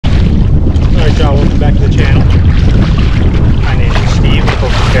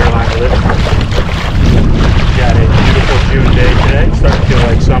weather. Got a beautiful June day today, starting to feel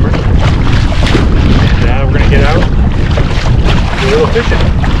like summer. And we're going to get out, do a little fishing.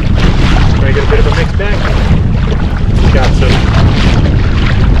 Try to get a bit of a mixed bag. Got some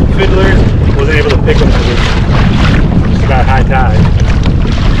fiddlers, wasn't able to pick them because it was about high tide.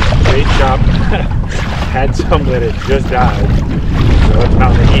 Bait shop had some that had just died, so it's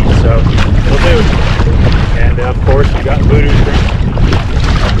out in the heat, so it'll do. And of course, we got voodoo shrimp,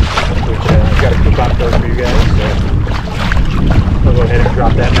 which I've got a coupon code for you guys, so I'll go ahead and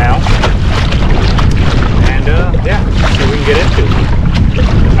drop that now. And yeah, see what we can get into.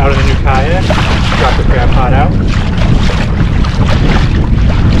 Out in the new kayak, drop the crab pot out.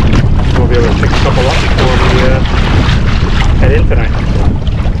 We'll be able to pick a couple up before we head in tonight.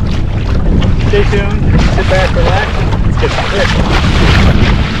 Stay tuned, sit back, relax, let's get some fish.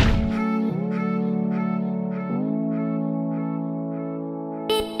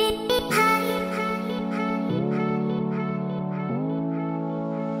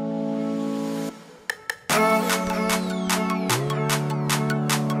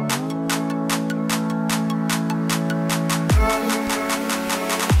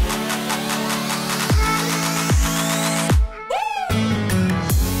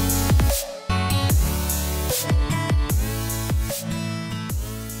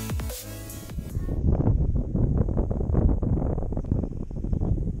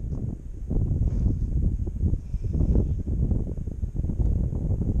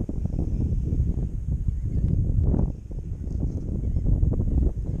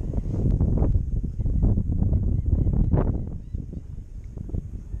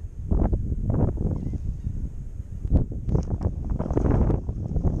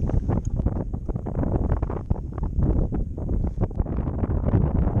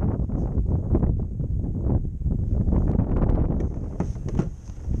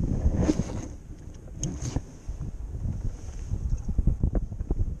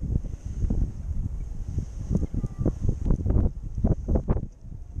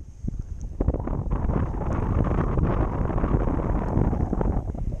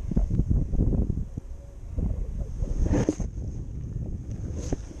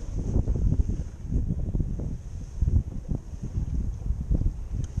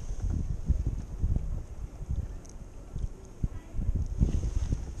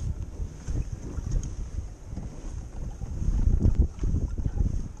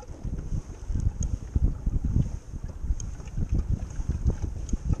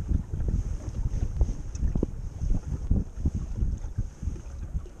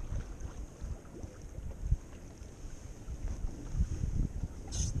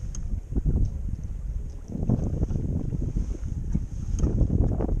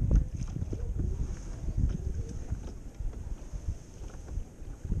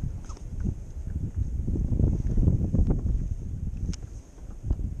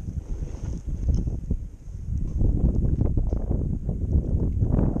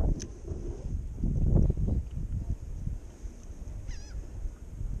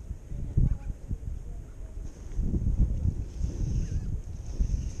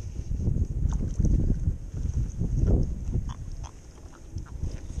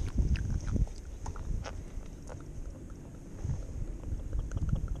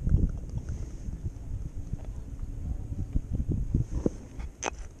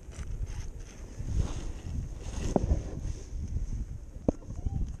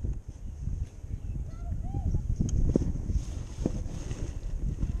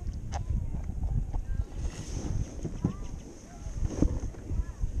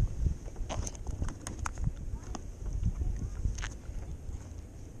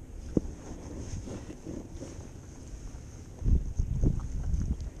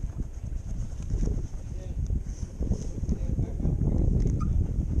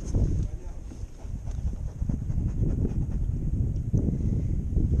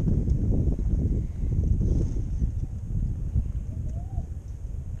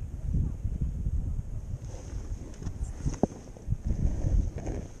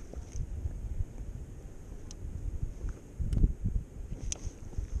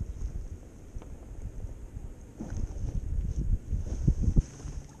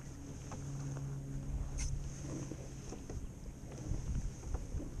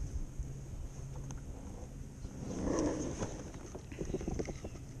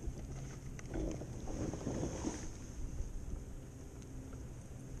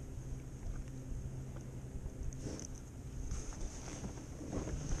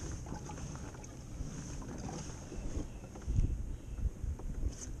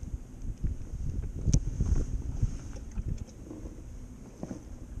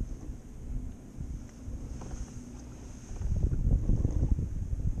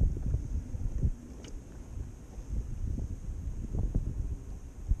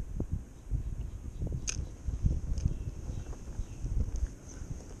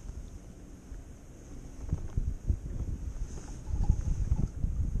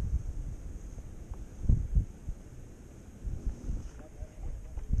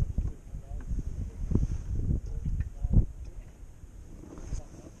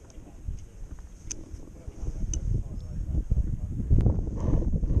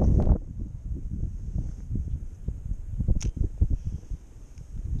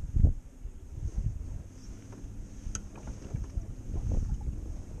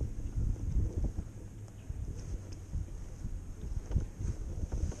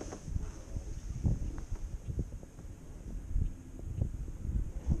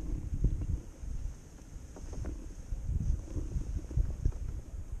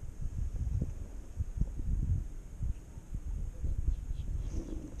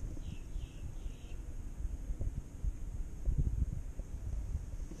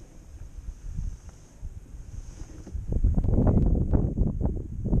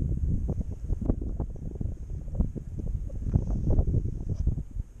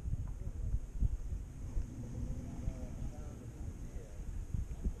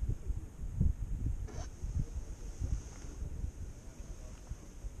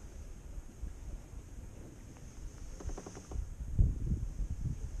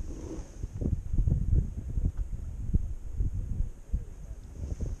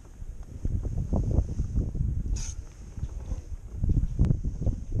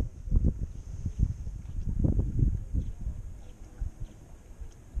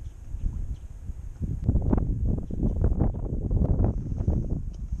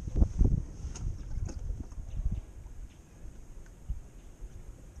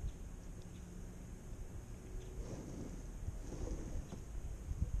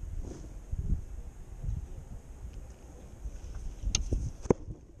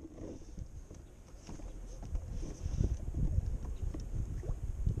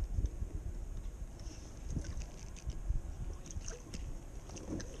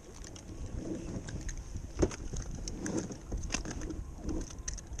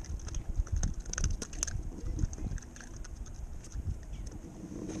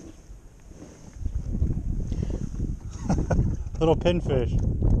 Little pinfish.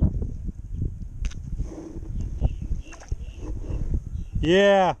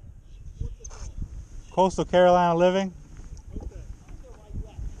 Yeah. Coastal Carolina living.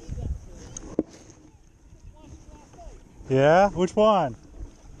 Yeah? Which one?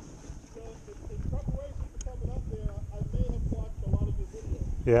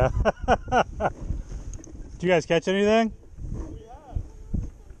 Yeah. Did you guys catch anything? We have.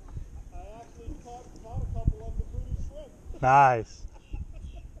 I actually caught a couple of the booty shrimp. Nice.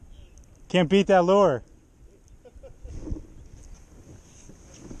 Can't beat that lure.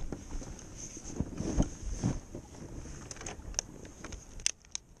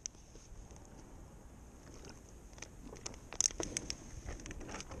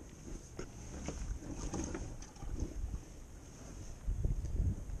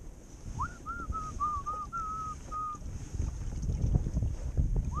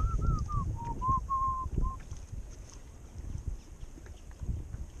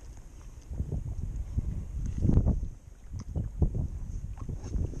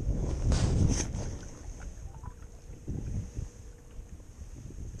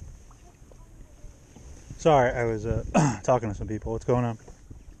 Sorry, I was talking to some people. What's going on?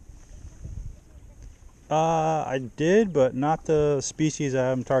 I did, but not the species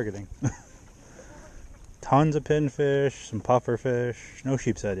I'm targeting. Tons of pinfish, some pufferfish, no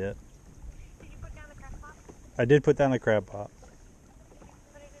sheepshead yet. Did you put down the crab pot? I did put down the crab pot.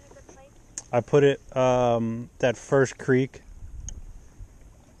 Put it in a good place? I put it, that first creek.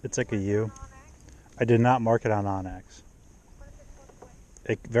 It's like a U. I did not mark it on Onyx. What if it floats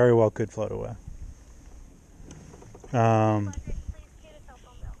away? It very well could float away. Please get a cell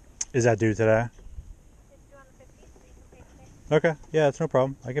phone bill. Is that due today? It's due on the 15th, so you can pay today. Okay, yeah, that's no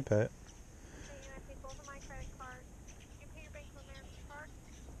problem. I can pay it. So you know, I paid both of my credit cards. Did you pay your Bank of America card?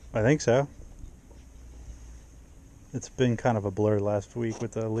 I think so. It's been kind of a blur last week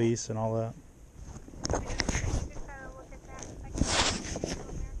with the lease and all that. I mean, just gotta look at that. If I can pay your Bank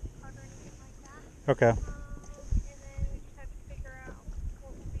of America card or anything like that. Okay. And then we just have to figure out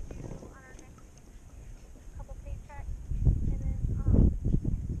what will be due on our next couple paychecks. And then we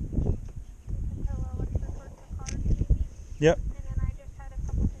can tell Alexa for the cards maybe. Yep. And then I just had a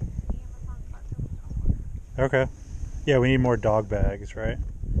couple things in the Amazon cart that was on order. Okay. Yeah, we need more dog bags, right?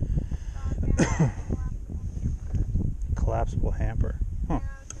 Dog bag, Collapsible hamper. Huh. and I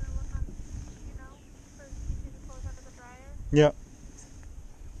was gonna look on, you know, for easy to close under the dryer. Yep.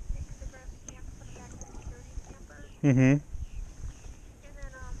 Take the grass stamp, put it back in the dirty stamper. Mm-hmm. And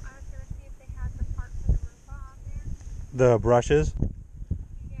then I was gonna see if they had the part for the Roomba on there. The brushes?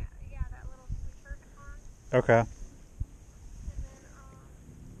 Yeah, that little sweeper on. Okay. And then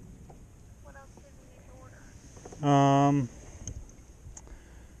what else did we need to order?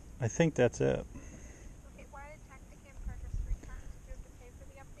 I think that's it. Okay, why did Tacticam charge us 3 times? Did you have to pay for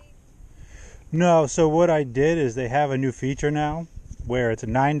the update? No, so what I did is they have a new feature now where it's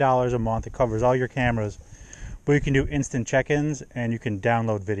 $9 a month. It covers all your cameras, but you can do instant check-ins and you can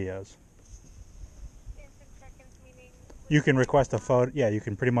download videos. Instant check-ins meaning... You can request a photo. Yeah, you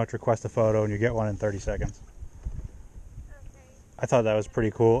can pretty much request a photo and you get one in 30 seconds. Okay. I thought that was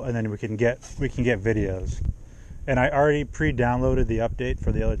pretty cool, and then we can get videos. And I already pre-downloaded the update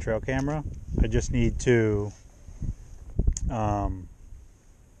for the other trail camera. I just need to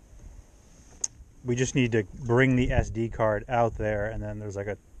we just need to bring the SD card out there, and then there's like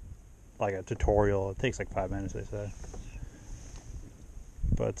a tutorial. It takes like 5 minutes, they say.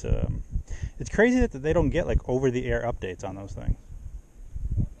 But it's crazy that they don't get like over-the-air updates on those things.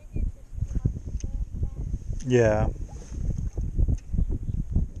 Yeah, maybe it's just too much. Yeah.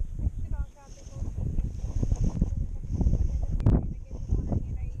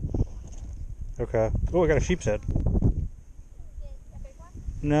 Okay. Oh, I got a sheep's head.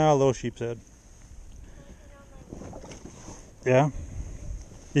 No, a little sheep's head. Yeah.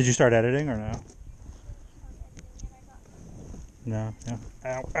 Did you start editing or no? No. Yeah.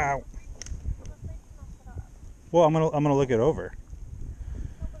 Ow! Ow! Well, I'm gonna look it over.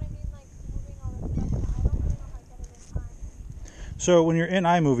 So when you're in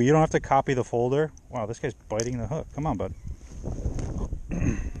iMovie, you don't have to copy the folder. Wow, this guy's biting the hook. Come on, bud.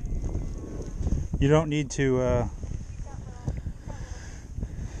 You don't need to.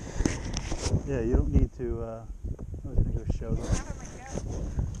 Yeah, you don't need to. I was gonna go show them.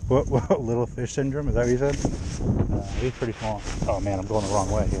 What? Little fish syndrome? Is that what you said? He's pretty small. Oh man, I'm going the wrong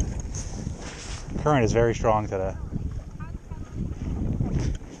way here. Current is very strong today.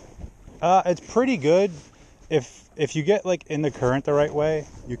 It's pretty good. If you get like in the current the right way,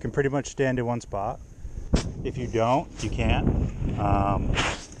 you can pretty much stand in one spot. If you don't, you can't.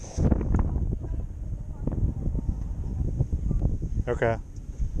 Okay.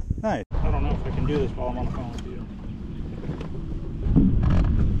 Nice. I don't know if I can do this while I'm on the phone with you.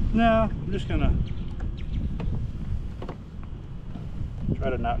 No, I'm just gonna try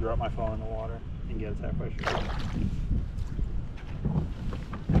to not drop my phone in the water and get attacked by sharks.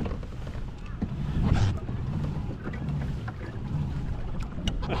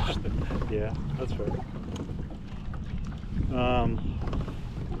 Yeah, that's fair.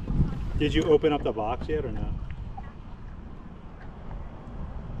 Did you open up the box yet or no?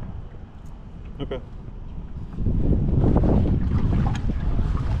 Okay.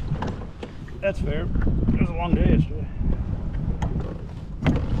 That's fair. It was a long day yesterday.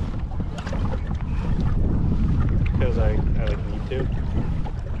 Because I like need to.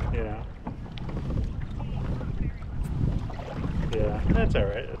 Yeah. Yeah, that's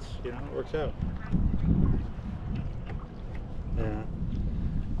alright. That's, you know, it works out. Yeah.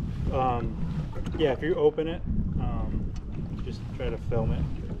 Yeah, if you open it, just try to film it.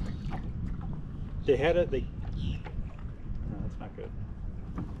 They had it, no, that's not good.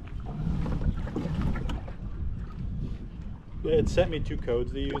 It sent me 2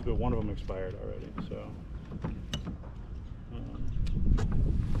 codes to use, but one of them expired already, so.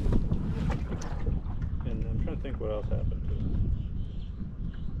 And I'm trying to think what else happened to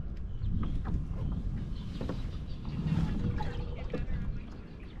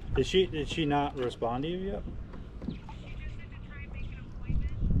it. Did she not respond to you yet?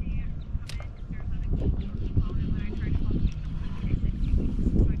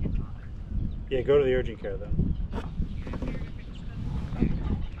 Yeah, go to the urgent care then.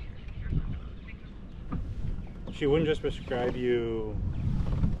 She wouldn't just prescribe you,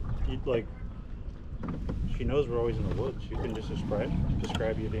 like, she knows we're always in the woods. She couldn't just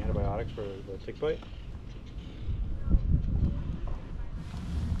prescribe you the antibiotics for the tick bite.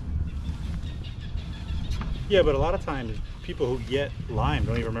 Yeah, but a lot of times people who get Lyme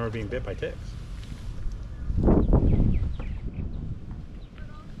don't even remember being bit by ticks.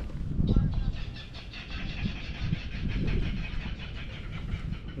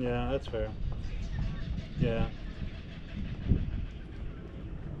 Yeah, that's fair. Yeah.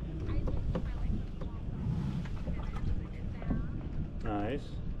 Nice.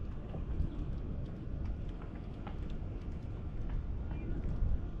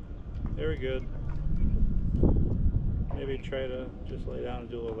 Very good. Maybe try to just lay down and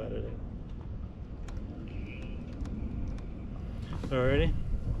do a little editing. Alrighty.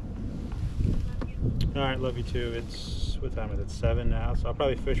 Alright, love you too. It's, what time is it? 7 now, so I'll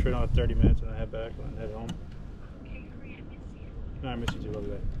probably fish for another 30 minutes and then head back and then head home. Alright, miss you too. Love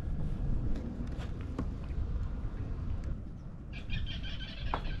you, bye.